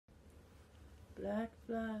Black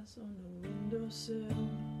flies on the windowsill.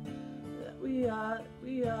 That we ought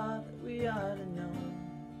to know.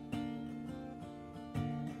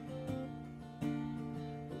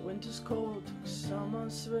 But winter's cold took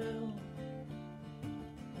summer's thrill.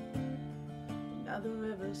 Now the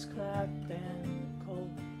river's cracked and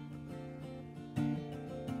cold.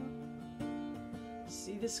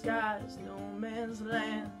 See the sky's no man's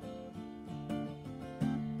land,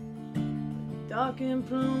 dark and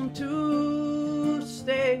prone to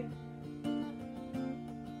stay. A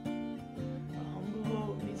humble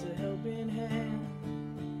hope needs a helping hand,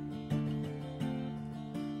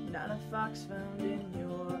 not a fox found in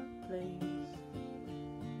your place.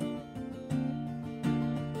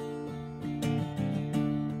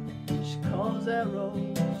 She calls that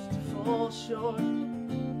rose to fall short,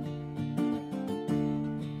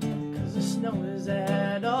 'cause the snow is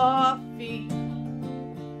at our feet.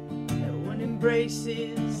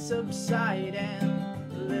 Embraces subside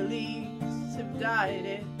and the lilies have died.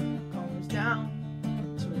 It comes down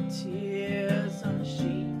to tears on a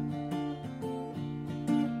sheet.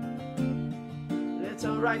 It's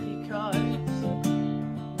alright because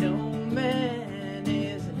no man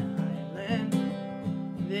is an island.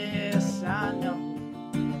 This I know.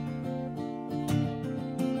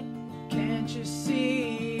 Can't you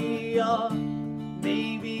see? Or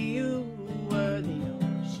maybe you were the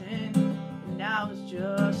ocean. Now it's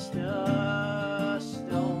just a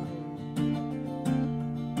stone.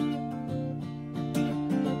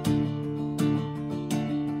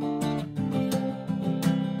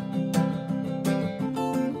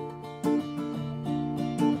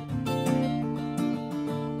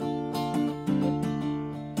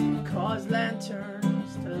 Cause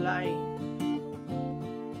lanterns to light,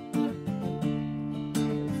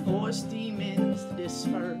 force demons to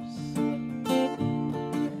disperse.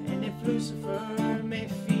 And if Lucifer may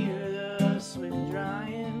fear the swift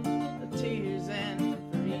drying of tears, and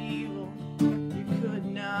for evil you could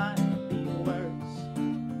not be worse.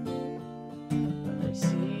 But I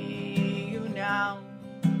see you now,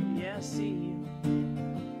 yeah, I see you.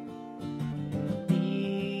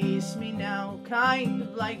 Release me now, kind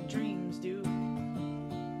of like dreams do.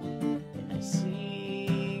 And I see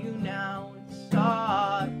you now, it's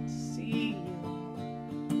hard to see you.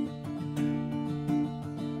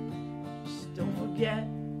 Don't forget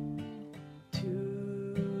to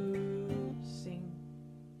sing.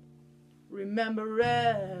 Remember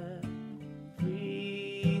everything.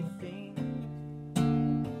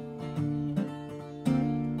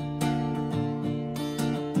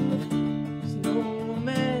 'Cause no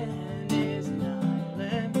man is an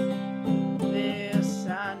island. This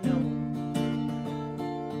I know.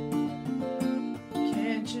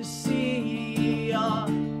 Can't you see? Or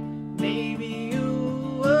maybe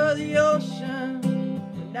you were the ocean.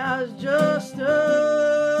 Now it's just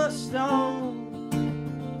a stone.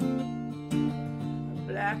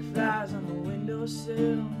 Black flies on the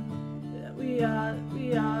windowsill that we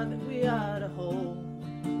ought to hold.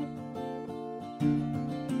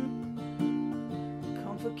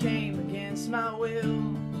 Comfort came against my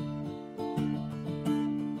will,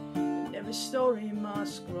 and every story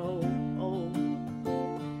must grow old.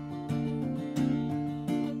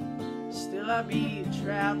 Still I be a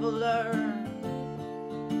traveler,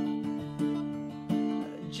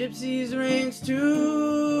 gypsy's rings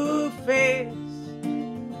to face.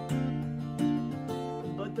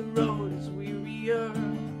 But the road is wearier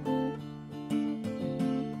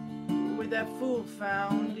with that fool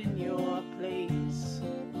found in your place.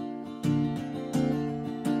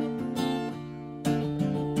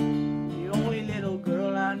 The only little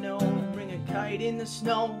girl I know bring a kite in the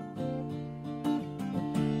snow.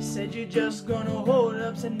 Said you're just gonna hold it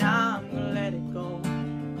up, so now I'm gonna let it go.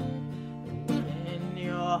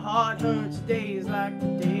 Your heart hurts days like the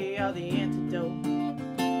day of the antidote.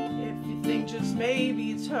 If you think just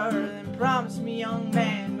maybe it's her, then promise me, young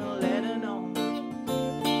man, gonna let her know.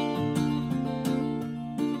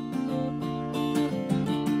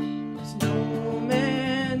 'Cause no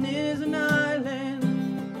man is an island.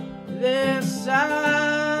 This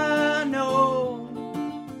I know.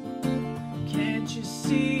 Can't you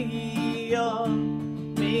see? Or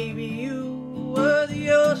maybe you were the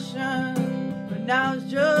ocean. Now it's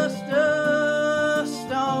just a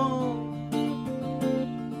stone.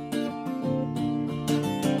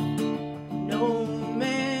 No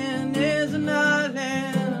man is an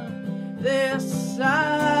island. This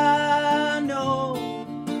I know.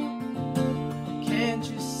 Can't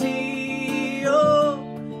you see? Oh,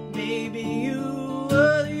 maybe you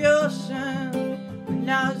were the ocean. But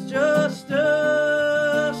now it's just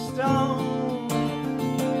a stone.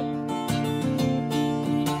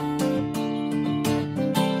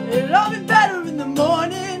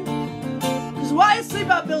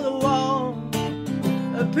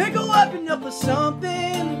 pick a weapon up or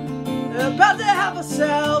something, about to have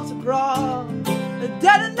ourselves a brawl.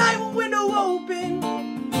 Dead at night with window open,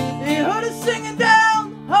 he heard us singing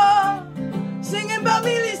down the hall, singing about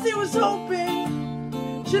me, at least he was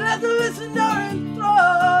hoping she let the listener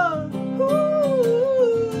enthrall.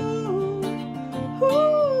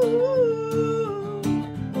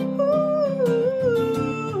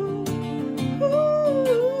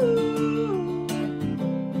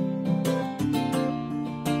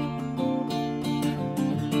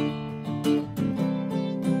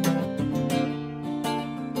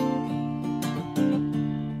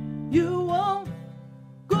 You won't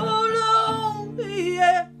go lonely,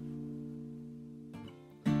 yeah.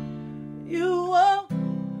 You won't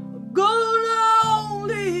go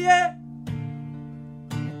lonely, yeah.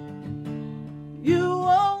 You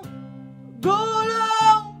won't go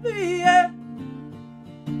lonely, yeah.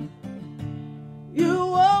 You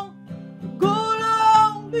won't go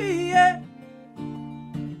lonely, yeah.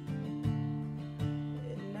 And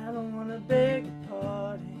I don't wanna beg your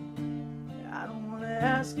pardon, I don't wanna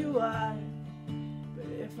ask you why, but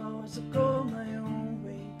if I was to go my own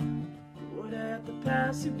way, would I have to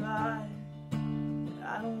pass you by? I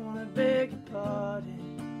don't wanna beg your pardon,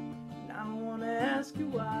 and I don't wanna ask you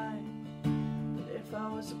why, but if I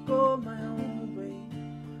was to go my own way,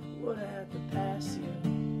 would I have to pass you?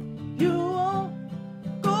 You won't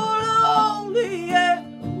go lonely, yeah,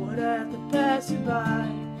 would I have to pass you by?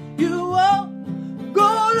 You won't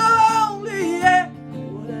go lonely, yeah,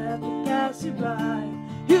 would I have to pass you by?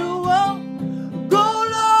 You won't